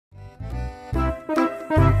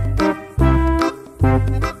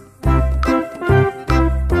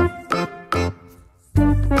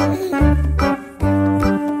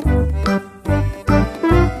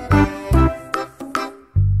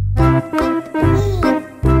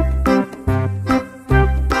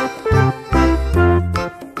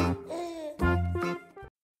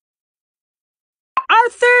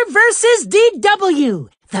versus DW,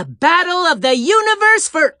 the battle of the universe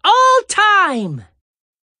for all time.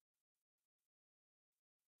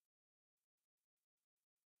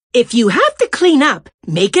 If you have to clean up,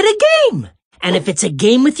 make it a game. And if it's a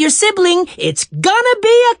game with your sibling, it's gonna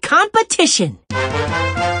be a competition.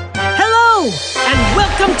 Hello, and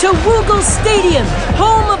welcome to Woogle Stadium,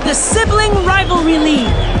 home of the Sibling Rivalry League.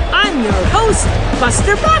 I'm your host,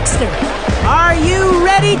 Buster Baxter. Are you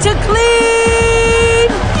ready to clean?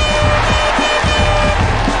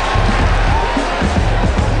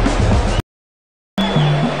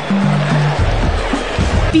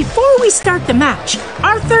 Before we start the match,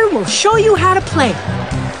 Arthur will show you how to play.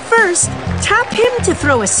 First, tap him to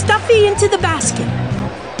throw a stuffy into the basket.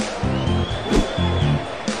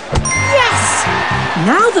 Yes!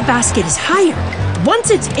 Now the basket is higher. Once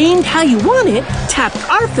it's aimed how you want it, tap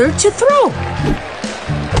Arthur to throw.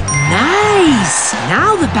 Nice!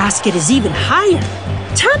 Now the basket is even higher.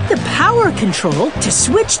 Tap the power control to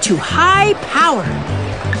switch to high power.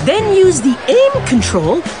 Then use the aim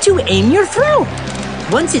control to aim your throw.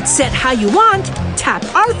 Once it's set how you want, tap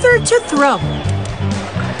Arthur to throw.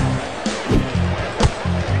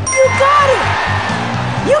 You got it!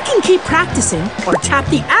 You can keep practicing or tap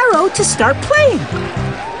the arrow to start playing.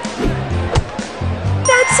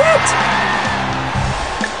 That's it!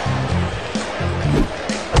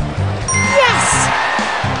 Yes!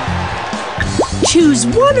 Choose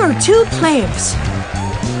one or two players.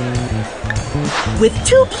 With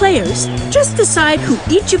two players, just decide who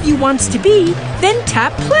each of you wants to be, then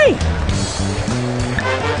tap play.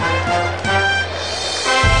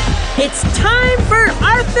 It's time for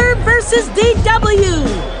Arthur versus DW,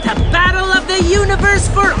 the battle of the universe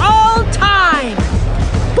for all time.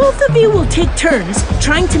 Both of you will take turns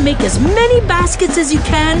trying to make as many baskets as you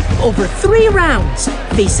can over 3 rounds,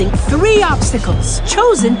 facing 3 obstacles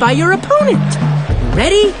chosen by your opponent.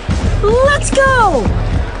 Ready? Let's go!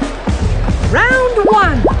 Round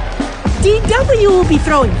 1. DW will be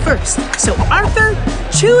throwing first, so Arthur,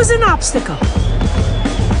 choose an obstacle.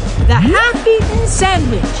 The half-eaten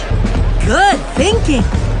sandwich. Good thinking.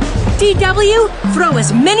 DW, throw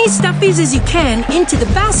as many stuffies as you can into the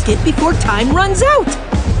basket before time runs out.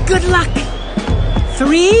 Good luck.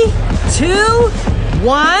 3, 2,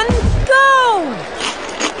 1, go!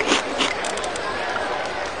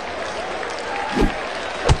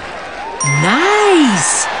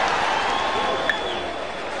 Nice!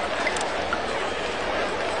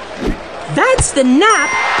 That's the nap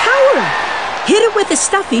power. Hit it with a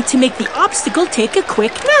stuffy to make the obstacle take a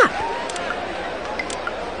quick nap.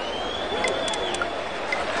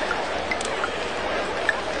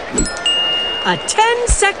 A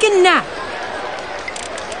 10-second nap.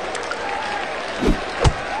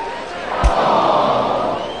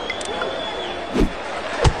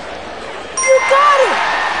 You got it!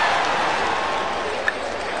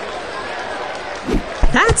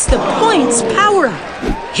 That's the points power-up.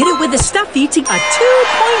 Hit it with a stuffy to a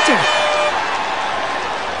 2-pointer.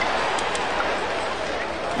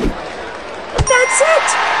 That's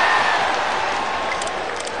it!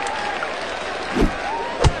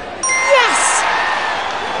 Yes!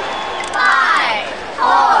 5,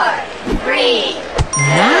 4, 3.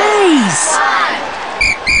 Nice!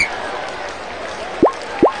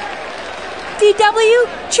 1. DW,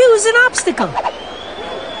 choose an obstacle.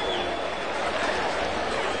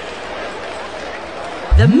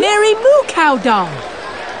 The Mary Moo Cow doll.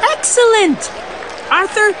 Excellent!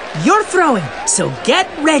 Arthur, you're throwing, so get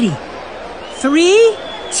ready. 3,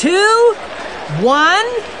 2, 1,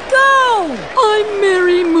 go! I'm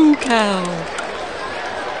Mary Moo Cow.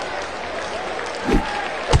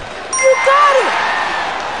 You got it!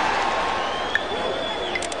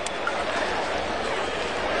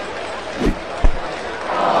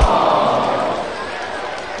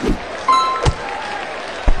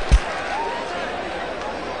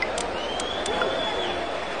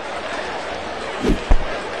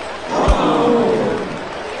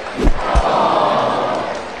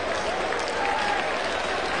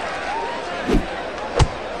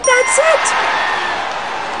 That's it!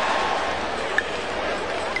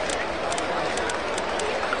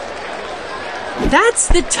 That's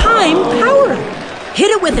the time power. Hit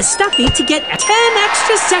it with a stuffy to get 10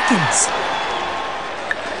 extra seconds.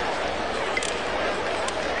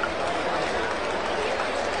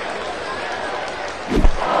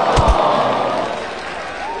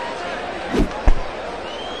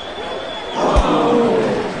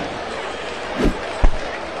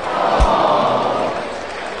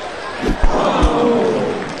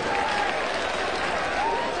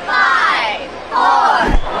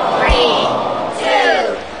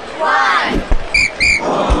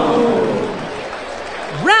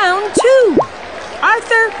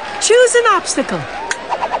 obstacle.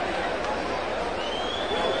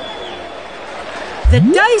 The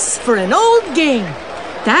dice for an old game.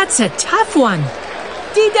 That's a tough one.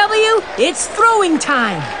 DW, it's throwing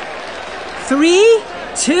time. 3,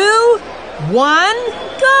 2, 1,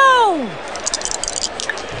 go!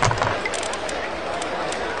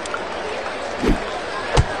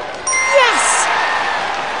 Yes!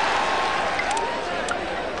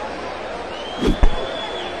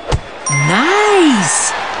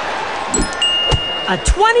 Nice! A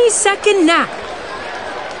 20-second nap.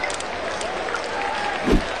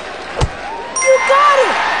 You got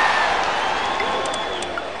it!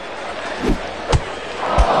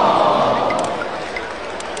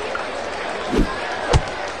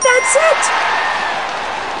 That's it!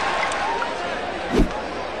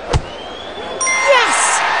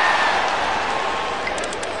 Yes!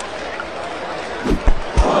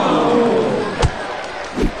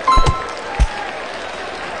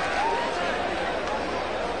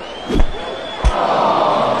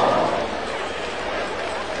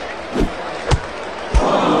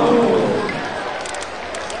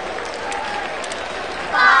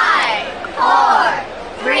 Five, four,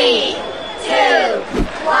 three, two,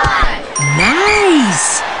 one.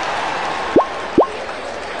 Nice!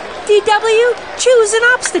 DW, choose an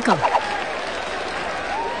obstacle.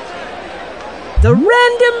 The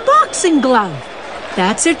random boxing glove.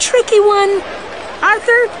 That's a tricky one.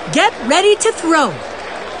 Arthur, get ready to throw.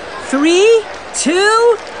 3,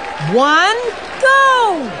 2, 1,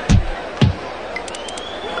 go!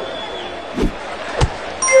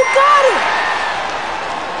 You got it!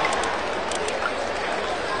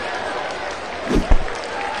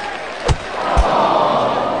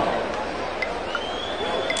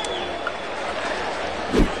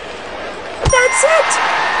 That's it!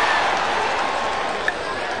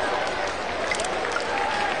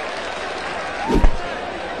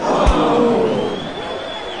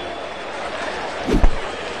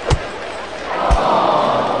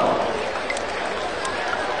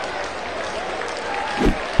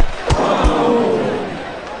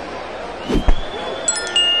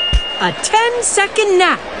 A 10-second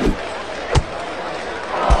nap.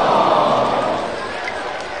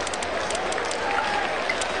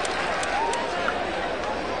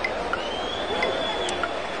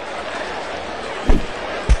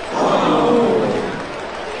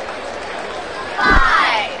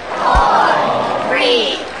 Five, four,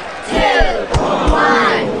 three, two,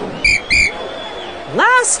 one.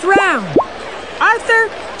 Last round. Arthur,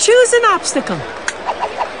 choose an obstacle.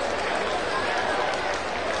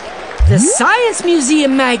 The Science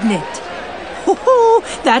Museum magnet. Ho-ho,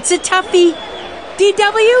 that's a toughie.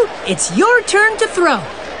 DW, it's your turn to throw.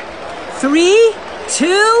 3,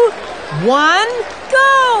 2, 1,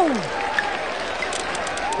 go!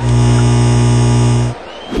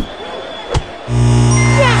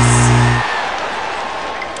 Yes!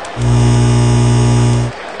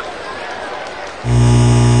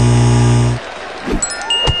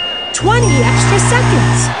 20 extra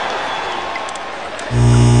seconds.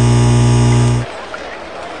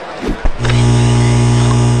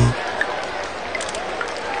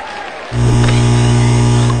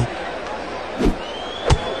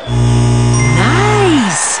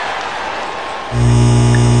 Nice!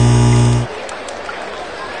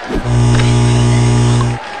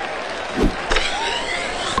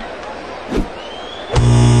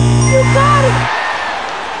 You got it!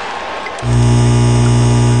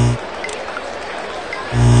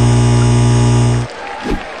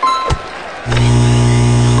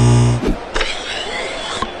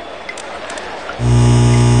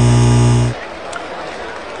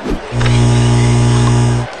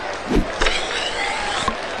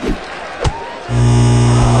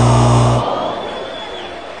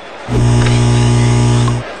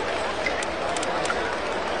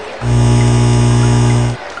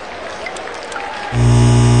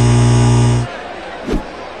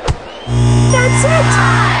 That's it!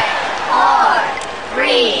 Five, four,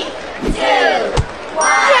 three, two,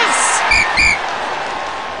 one. Yes!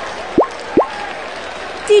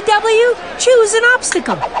 DW, choose an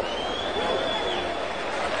obstacle.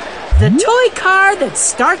 The toy car that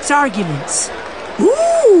starts arguments.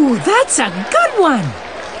 Ooh, that's a good one.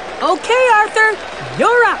 Okay, Arthur,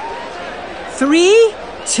 you're up. 3,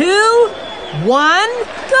 2, 1,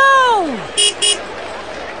 go!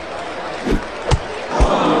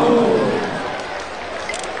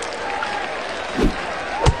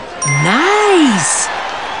 Nice!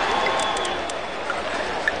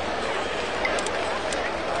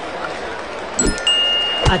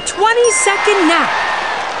 A 20-second nap.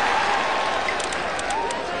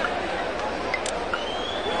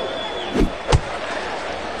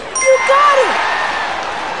 You got it!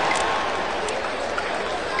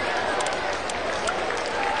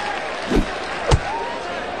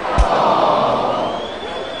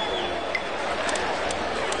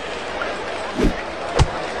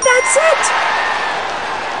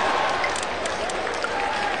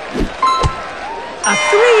 A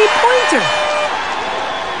three-pointer.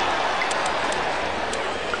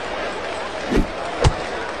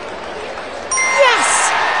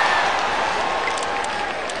 Yes!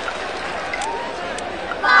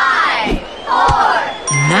 5,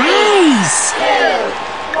 4, Nice! 2,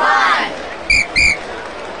 1.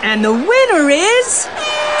 And the winner is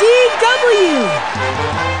DW.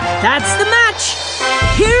 That's the match.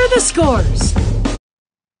 Here are the scores.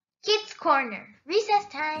 Kids Corner. Recess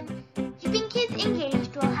time. Keeping kids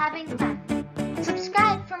engaged while having